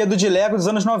 um brinquedo de Lego dos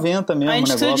anos 90 mesmo. A gente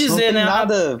precisa dizer, né?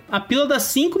 Nada... A pílula dá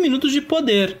 5 minutos de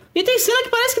poder. E tem cena que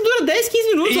parece que dura 10, 15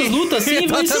 minutos as lutas, assim.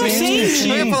 Você não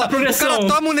sente a progressão. O cara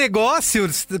toma um negócio...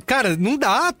 Cara, não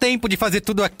dá tempo de fazer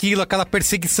tudo aquilo, aquela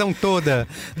perseguição toda.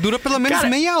 Dura pelo menos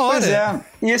meia hora. Pois é.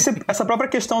 E essa própria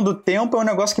questão do tempo é um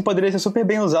negócio que poderia ser super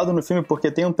bem usado no filme,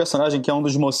 porque tem um personagem que é um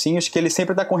dos mocinhos que ele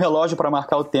sempre tá com um relógio pra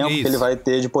marcar o tempo que ele vai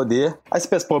ter de poder. Aí você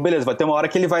pensa, pô, beleza, vai ter uma hora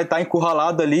que ele vai estar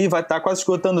encurralado ali, vai estar quase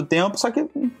esgotando o tempo, só que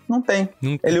não tem.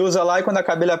 Ele usa lá e quando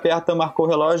acaba ele aperta, marcou o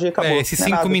relógio e acabou. Esses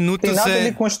 5 minutos tem nada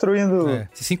ele construindo...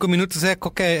 Esses 5 minutos é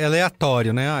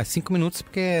aleatório, né? 5 minutos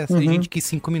porque a gente quis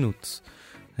 5 minutos.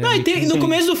 Não, e tem, no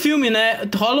começo do filme, né?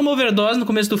 Rola uma overdose no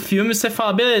começo do filme, você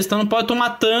fala, beleza, então não pode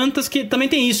tomar tantas, que também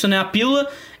tem isso, né? A pílula,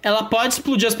 ela pode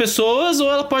explodir as pessoas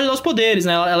ou ela pode dar os poderes,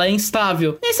 né? Ela é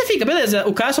instável. E aí você fica, beleza,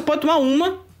 o cara só pode tomar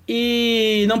uma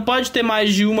e não pode ter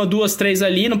mais de 1, 2, 3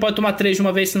 ali, não pode tomar 3 de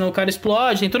uma vez, senão o cara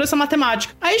explode, tem toda essa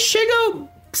matemática. Aí chega...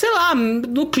 sei lá,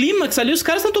 no clímax ali, os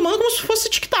caras estão tomando como se fosse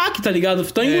tic-tac, tá ligado?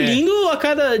 Estão engolindo a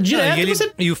cada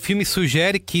direto. E o filme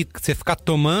sugere que você ficar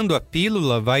tomando a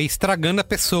pílula vai estragando a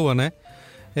pessoa, né?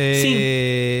 Sim.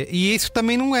 E isso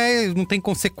também não tem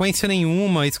consequência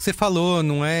nenhuma, isso que você falou,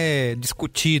 não é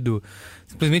discutido.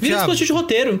 Simplesmente vira discutido de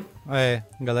roteiro.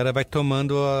 A galera vai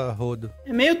tomando a rodo.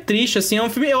 É meio triste, assim, é um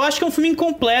filme, eu acho que é um filme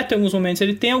incompleto em alguns momentos.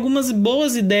 Ele tem algumas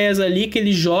boas ideias ali que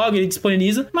ele joga, ele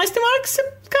disponibiliza, mas tem uma hora que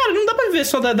você... Cara, não dá pra viver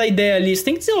só da ideia ali. Você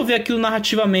tem que desenvolver aquilo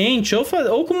narrativamente. Ou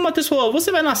como o Matheus falou,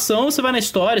 você vai na ação, você vai na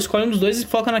história, escolhe um dos dois e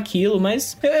foca naquilo.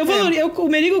 Mas o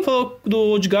Merigo falou do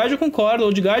Old Guard, eu concordo. O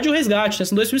Old Guard e o Resgate, né?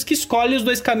 São dois filmes que escolhem os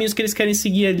dois caminhos que eles querem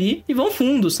seguir ali e vão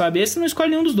fundo, sabe? Esse não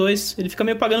escolhe nenhum dos dois. Ele fica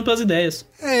meio pagando pelas ideias.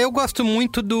 Eu gosto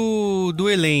muito do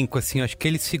elenco, assim. Acho que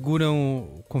eles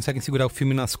conseguem segurar o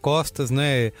filme nas costas,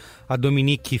 né? A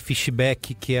Dominique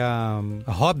Fishback, que é a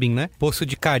Robin, né? Poço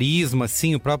de carisma,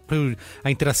 assim, a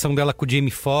interação dela com o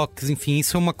Jamie Foxx, enfim,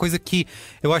 isso é uma coisa que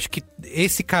eu acho que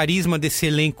esse carisma desse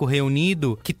elenco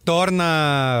reunido, que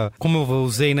torna, como eu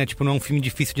usei, né? Tipo, não é um filme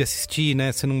difícil de assistir,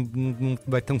 né? Você não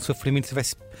vai ter um sofrimento, você vai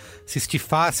assistir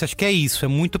fácil. Acho que é isso, é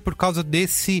muito por causa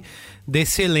desse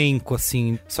elenco,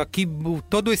 assim. Só que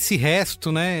todo esse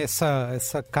resto, né?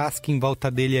 Essa casca em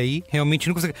volta dele aí, realmente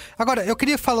não consegue. Agora, eu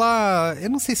queria falar, eu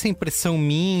não sei se é impressão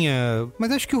minha,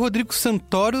 mas acho que o Rodrigo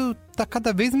Santoro tá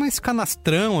cada vez mais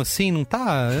canastrão, assim, não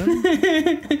tá?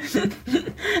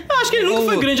 Eu acho que ele nunca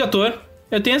foi grande ator.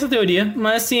 Eu tenho essa teoria,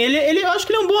 mas assim, eu acho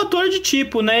que ele é um bom ator de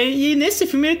tipo, né? E nesse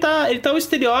filme ele tá o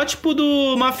estereótipo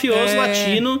do mafioso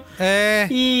latino.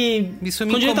 E isso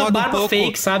me com direito a incomoda barba um pouco.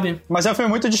 fake, sabe? Mas é um filme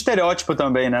muito de estereótipo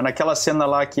também, né? Naquela cena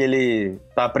lá que ele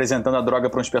tá apresentando a droga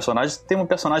para uns personagens, tem um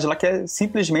personagem lá que é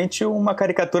simplesmente uma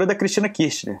caricatura da Cristina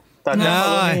Kirchner. Tá até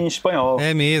falando em espanhol.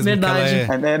 É mesmo. Verdade.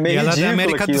 É meio e ela é da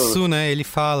América aquilo. do Sul, né? Ele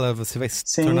fala, você vai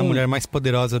se tornar a mulher mais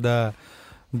poderosa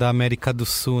da América do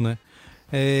Sul, né?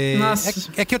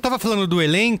 É que eu tava falando do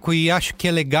elenco e acho que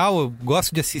é legal, eu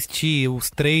gosto de assistir os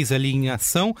três ali em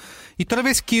ação, e toda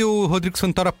vez que o Rodrigo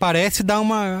Santoro aparece dá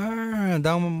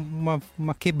uma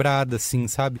quebrada, assim,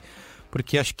 sabe?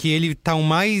 Porque acho que ele tá o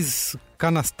mais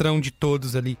canastrão de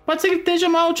todos ali. Pode ser que esteja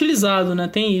mal utilizado, né?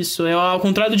 Tem isso. Ao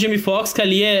contrário do Jamie Foxx, que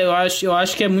ali eu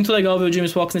acho que é muito legal ver o Jamie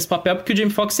Foxx nesse papel, porque o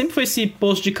Jamie Foxx sempre foi esse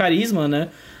posto de carisma, né?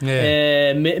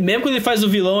 Mesmo quando ele faz o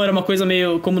vilão, era uma coisa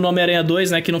meio como no Homem-Aranha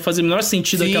 2, né? Que não fazia o menor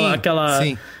sentido aquela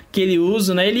que ele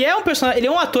usa, né? Ele é um personagem, ele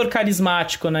é um ator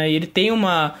carismático, né? E ele tem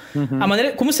uma... A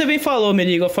maneira... Como você bem falou,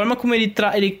 Merigo, a forma como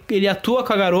ele atua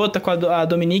com a garota, com a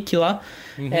Dominique lá,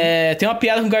 tem uma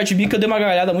piada com o Cardi B que eu dei uma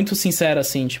gargalhada muito sincera,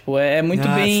 assim, tipo, é muito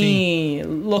bem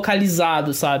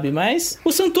localizado, sabe? Mas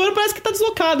o Santoro parece que tá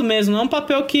deslocado mesmo, não é um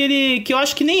papel que eu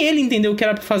acho que nem ele entendeu o que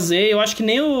era pra fazer, eu acho que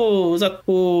nem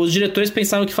os diretores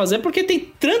pensaram o que fazer, porque tem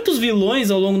tantos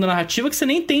vilões ao longo da narrativa que você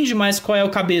nem entende mais qual é o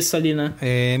cabeça ali, né?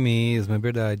 É mesmo, é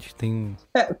verdade.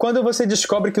 Quando você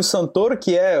descobre que o Santoro,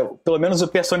 que é, pelo menos o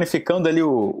personificando ali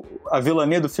a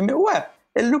vilania do filme,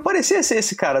 Ele não parecia ser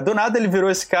esse cara. Do nada ele virou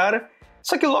esse cara.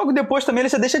 Só que logo depois também ele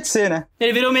já deixa de ser, né?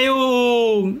 Ele virou meio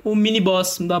o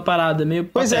mini-boss da parada. Meio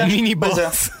pois é,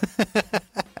 mini-boss.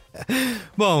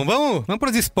 Bom, vamos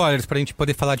pros spoilers pra gente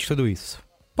poder falar de tudo isso.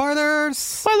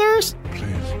 Spoilers!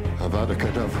 Please, Avada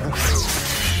Kedavra.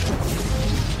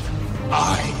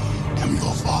 I am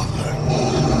your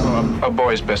father. A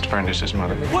boy's best friend is his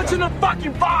mother. What's in the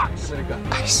fucking box?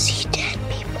 I see dead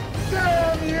people.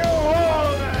 Damn you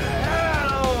all to hell!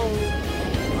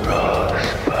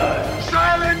 Rosebud.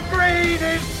 Silent Breed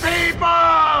is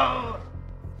people!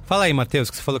 Fala aí, Matheus,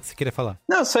 o que você falou que você queria falar.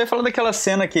 Não, só ia falar daquela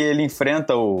cena que ele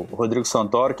enfrenta o Rodrigo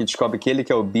Santoro, que descobre que ele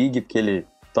que é o Big, porque ele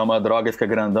toma droga e fica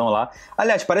grandão lá.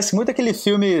 Aliás, parece muito aquele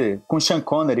filme com Sean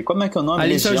Connery. Como é que é o nome? A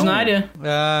Liga Extraordinária?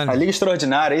 A Liga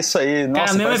Extraordinária, isso aí. Nossa,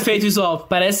 cara, mesmo efeito visual.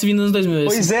 Parece vindo nos 2000.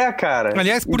 Pois é, cara.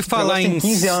 Aliás, por falar em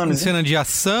cena de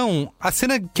ação, a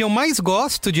cena que eu mais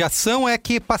gosto de ação é a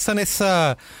que passa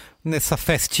nessa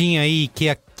festinha aí,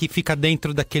 que fica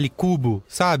dentro daquele cubo,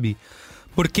 sabe?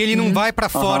 Porque ele não vai pra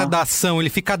fora da ação, ele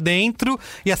fica dentro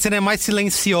e a cena é mais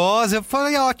silenciosa. Eu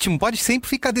falei, ótimo, pode sempre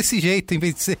ficar desse jeito, em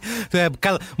vez de ser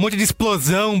um monte de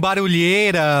explosão,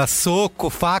 barulheira, soco,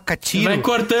 faca, tiro. Vai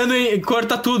cortando e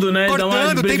corta tudo, né?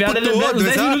 Cortando o tempo todo,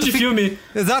 10 minutos de filme.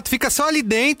 Exato, fica só ali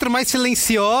dentro, mais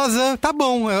silenciosa. Tá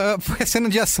bom, foi a cena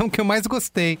de ação que eu mais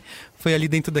gostei. Foi ali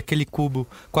dentro daquele cubo,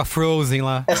 com a Frozen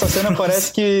lá. Essa cena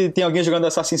parece que tem alguém jogando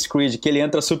Assassin's Creed, que ele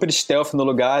entra super stealth no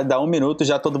lugar, dá 1 minuto e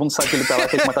já todo mundo sabe que ele tá lá,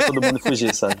 tem que matar todo mundo e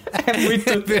fugir, sabe? É muito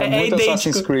idêntico.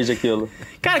 Assassin's Creed aquilo.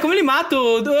 Cara, como ele mata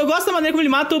eu gosto da maneira como ele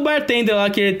mata o bartender lá,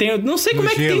 que ele tem... Não sei como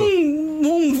é que tem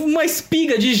uma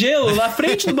espiga de gelo na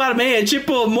frente do barman. É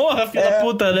tipo, morra, filho da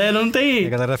puta, né? Não tem... A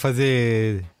galera vai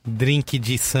fazer... drink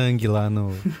de sangue lá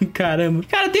no... Caramba.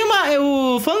 Cara, tem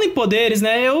falando em poderes,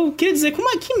 né? Eu queria dizer,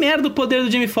 que merda o poder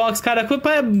do Jamie Foxx, cara.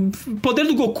 Poder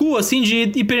do Goku, assim,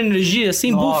 de hiperenergia,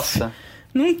 assim, nossa. Buf.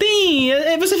 Não tem...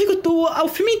 Você fica o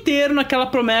filme inteiro naquela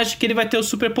promessa de que ele vai ter o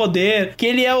superpoder, que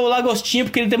ele é o Lagostinho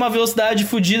porque ele tem uma velocidade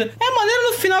fodida. A maneira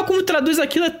no final como traduz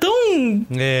aquilo é tão...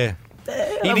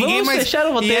 E ninguém mais fechar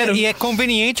o roteiro. E é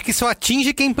conveniente que só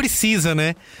atinge quem precisa,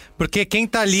 né? Porque quem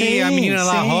tá ali, a menina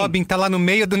lá, Robin, tá lá no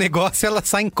meio do negócio, ela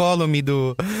sai incólume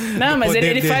do... Não, mas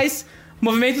ele faz o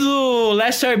movimento do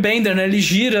Last Airbender, né? Ele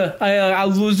gira a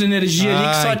luz de energia ali,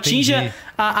 que só atinge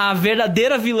a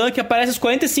verdadeira vilã que aparece aos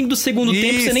 45 do segundo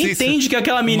tempo. Você nem entende que é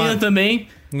aquela menina também.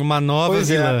 Uma nova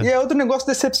vilã. E é outro negócio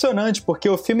decepcionante, porque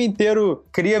o filme inteiro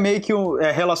cria meio que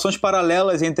relações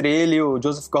paralelas entre ele e o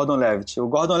Joseph Gordon-Levitt. O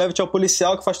Gordon-Levitt é o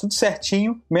policial que faz tudo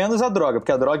certinho, menos a droga,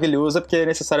 porque a droga ele usa porque é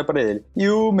necessária pra ele. E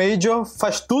o Major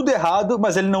faz tudo errado,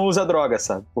 mas ele não usa a droga,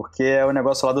 sabe? Porque é o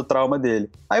negócio lá do trauma dele.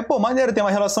 Aí, maneiro, tem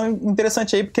uma relação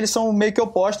interessante aí, porque eles são meio que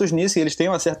opostos nisso, e eles têm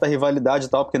uma certa rivalidade e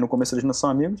tal, porque no começo eles não são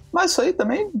amigos. Mas isso aí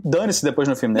também dane-se depois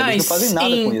no filme, né? Eles não fazem nada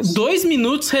com isso. Em 2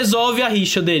 minutos resolve a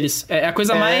rixa deles. É a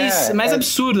coisa mais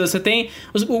absurda. Você tem...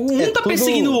 Um tá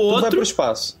perseguindo o outro. Tudo vai pro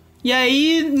espaço. E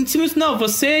aí, em cima disso, não,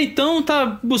 você então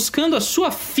tá buscando a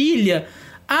sua filha.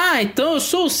 Ah, então eu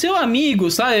sou o seu amigo,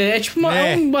 sabe? É tipo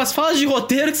umas falas de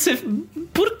roteiro que você...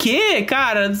 Por quê,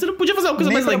 cara? Você não podia fazer uma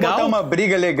coisa mais legal? Botar uma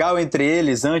briga legal entre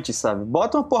eles antes, sabe?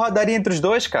 Bota uma porradaria entre os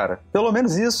dois, cara. Pelo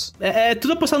menos isso. É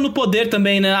tudo apostado no poder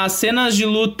também, né? As cenas de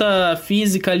luta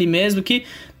física ali mesmo, que...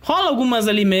 Rola algumas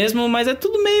ali mesmo, mas é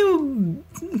tudo meio...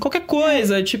 qualquer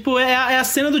coisa. Tipo, é a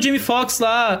cena do Jamie Foxx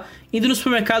lá, indo no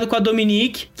supermercado com a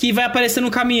Dominique, que vai aparecer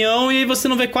no caminhão e aí você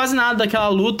não vê quase nada daquela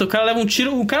luta. O cara leva um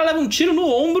tiro no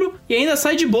ombro e ainda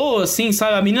sai de boa, assim,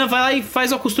 sabe? A menina vai lá e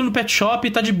faz a costura no pet shop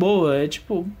e tá de boa. É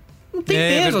tipo... Não tem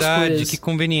peso as coisas. É verdade, que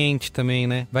conveniente também,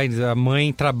 né? A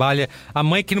mãe trabalha... A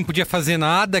mãe que não podia fazer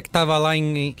nada, que tava lá,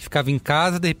 que ficava em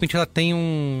casa, de repente ela tem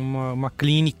uma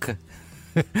clínica...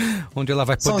 onde ela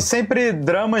vai poder... São sempre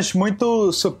dramas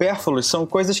muito supérfluos, são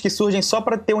coisas que surgem só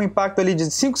pra ter um impacto ali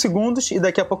de 5 segundos e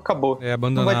daqui a pouco acabou. É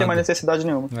abandonado. Não vai ter mais necessidade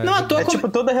nenhuma. Não, tipo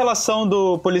toda a relação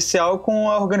do policial com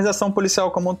a organização policial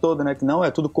como um todo, né? Que não,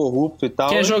 é tudo corrupto e tal.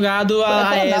 Que é jogado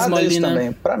a esmo ali, né?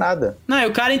 Também, pra nada. Não, e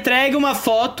o cara entrega uma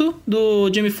foto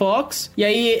do Jamie Foxx e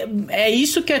aí é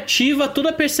isso que ativa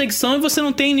toda a perseguição e você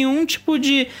não tem nenhum tipo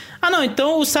de... Ah, não,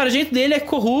 então o sargento dele é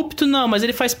corrupto. Não, mas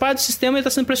ele faz parte do sistema e ele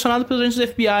tá sendo pressionado pelos agentes do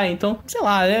FBI. Então, sei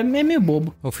lá, é meio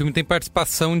bobo. O filme tem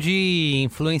participação de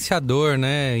influenciador,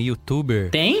 né? YouTuber.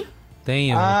 Tem?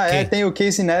 Tem. Tem o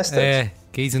Casey Neistat.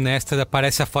 Casey Neistat,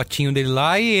 aparece a fotinho dele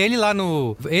lá e ele lá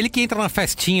no... Ele que entra na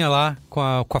festinha lá com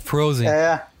a Frozen.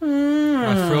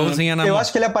 A Frozen é na Eu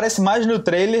acho que ele aparece mais no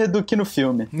trailer do que no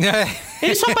filme.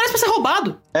 Ele só aparece pra ser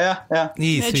roubado.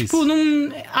 Isso, tipo,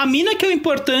 a mina que é o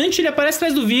importante, ele aparece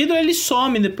atrás do vidro, ele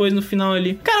some depois no final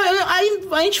ali. Cara, aí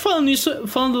a gente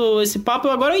falando esse papo,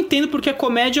 agora eu entendo porque a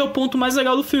comédia é o ponto mais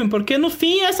legal do filme. Porque no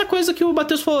fim é essa coisa que o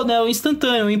Matheus falou, né? O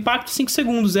instantâneo, o impacto de 5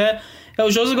 segundos. É o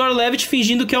Joseph Gordon-Levitt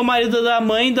fingindo que é o marido da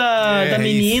mãe da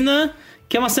menina... Isso.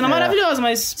 Que é uma cena maravilhosa,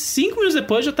 mas 5 minutos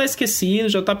depois já tá esquecido,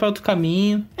 já tá pra outro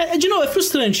caminho. De novo, é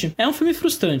frustrante. É um filme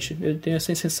frustrante, eu tenho essa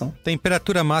sensação.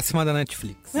 Temperatura máxima da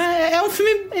Netflix. É um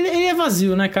filme, ele é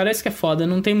vazio, né, cara? É isso que é foda,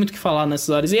 não tem muito o que falar nessas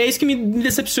horas. E é isso que me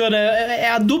decepciona.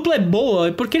 A dupla é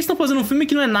boa, porque eles estão fazendo um filme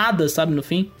que não é nada, sabe, no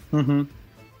fim. Uhum.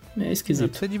 É esquisito.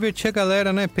 Precisa divertir a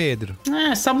galera, né, Pedro?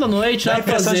 Sábado à noite, dá a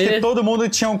impressão de que todo mundo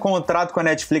tinha um contrato com a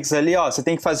Netflix ali, ó, você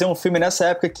tem que fazer um filme nessa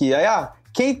época aqui. Aí,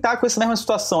 quem tá com essa mesma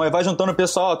situação? Aí vai juntando o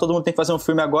pessoal, todo mundo tem que fazer um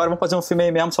filme agora, vamos fazer um filme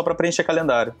aí mesmo só pra preencher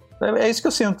calendário. É isso que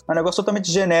eu sinto. É um negócio totalmente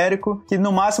genérico, que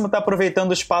no máximo tá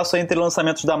aproveitando o espaço aí entre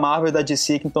lançamentos da Marvel e da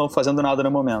DC, que não estão fazendo nada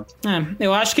no momento.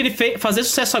 Eu acho que ele fazer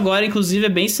sucesso agora, inclusive, é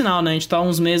bem sinal, né? A gente tá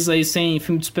uns meses aí sem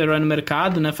filme de super-herói no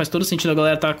mercado, né? Faz todo sentido a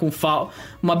galera tá com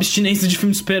uma abstinência de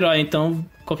filme de super-herói, então...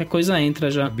 Qualquer coisa entra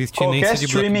já. Qualquer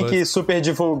streaming que super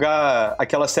divulgar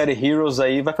aquela série Heroes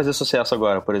aí vai fazer sucesso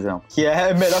agora, por exemplo. Que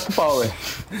é melhor que Power.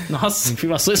 Nossa,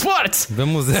 informações fortes!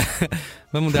 Vamos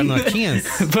dar notinhas?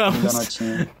 Vamos dar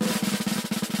notinha.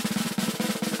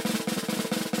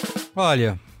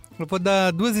 Olha, eu vou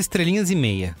dar 2,5 estrelinhas.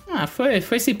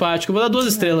 Foi simpático. Eu vou dar 2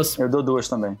 estrelas. Eu dou 2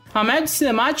 também. A média de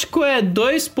cinemático é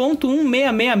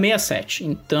 2.16667.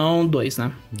 Então, 2,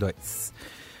 né? 2.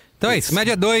 Então é isso,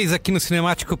 média 2 aqui no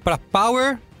Cinemático pra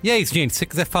Power. E é isso, gente. Se você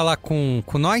quiser falar com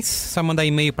nós, é só mandar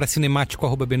e-mail pra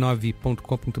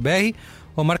cinematico@b9.com.br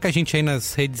ou marca a gente aí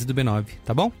nas redes do B9,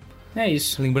 tá bom? É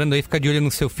isso. Lembrando aí, fica de olho no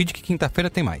seu feed que quinta-feira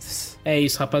tem mais. É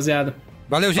isso, rapaziada.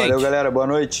 Valeu, gente. Valeu, galera. Boa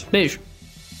noite. Beijo.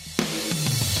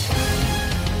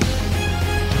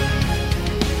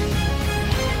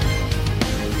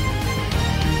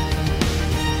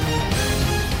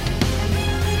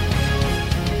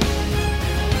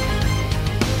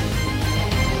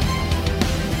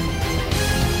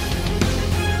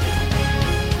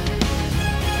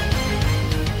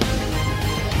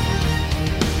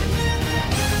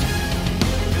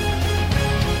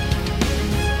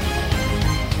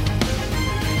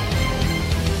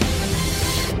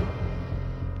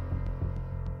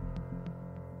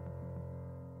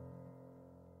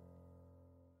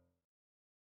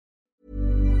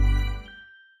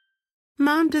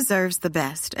 Mom deserves the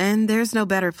best, and there's no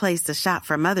better place to shop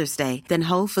for Mother's Day than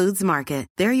Whole Foods Market.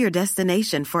 They're your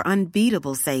destination for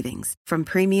unbeatable savings, from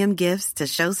premium gifts to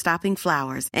show-stopping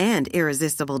flowers and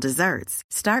irresistible desserts.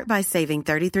 Start by saving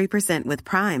 33% with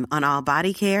Prime on all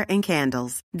body care and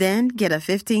candles. Then get a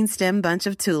 15-stem bunch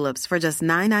of tulips for just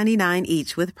 $9.99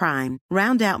 each with Prime.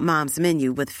 Round out Mom's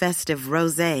menu with festive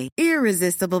rosé,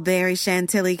 irresistible berry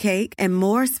chantilly cake, and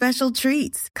more special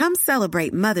treats. Come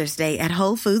celebrate Mother's Day at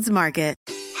Whole Foods Market.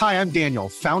 Hi, I'm Daniel,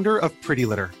 founder of Pretty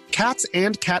Litter. Cats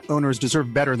and cat owners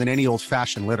deserve better than any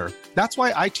old-fashioned litter. That's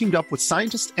why I teamed up with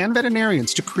scientists and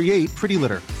veterinarians to create Pretty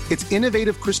Litter. Its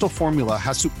innovative crystal formula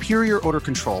has superior odor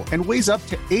control and weighs up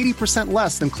to 80%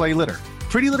 less than clay litter.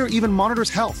 Pretty Litter even monitors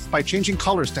health by changing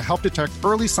colors to help detect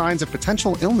early signs of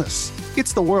potential illness.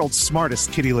 It's the world's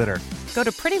smartest kitty litter. Go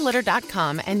to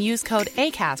prettylitter.com and use code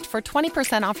ACAST for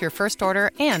 20% off your first order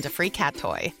and a free cat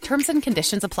toy. Terms and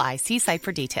conditions apply. See site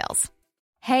for details.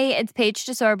 Hey, it's Paige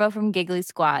DeSorbo from Giggly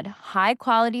Squad. High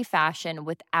quality fashion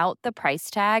without the price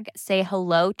tag. Say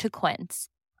hello to Quince.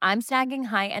 I'm snagging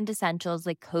high-end essentials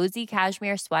like cozy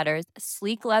cashmere sweaters,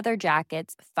 sleek leather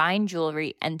jackets, fine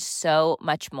jewelry, and so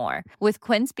much more. With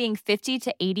Quince being 50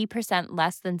 to 80%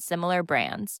 less than similar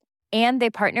brands. And they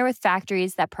partner with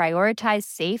factories that prioritize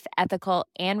safe, ethical,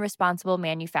 and responsible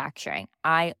manufacturing.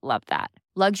 I love that.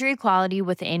 Luxury quality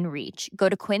within reach. Go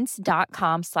to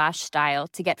quince.com/style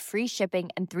to get free shipping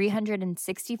and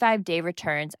 365-day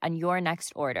returns on your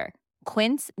next order.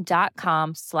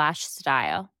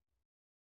 Quince.com/style.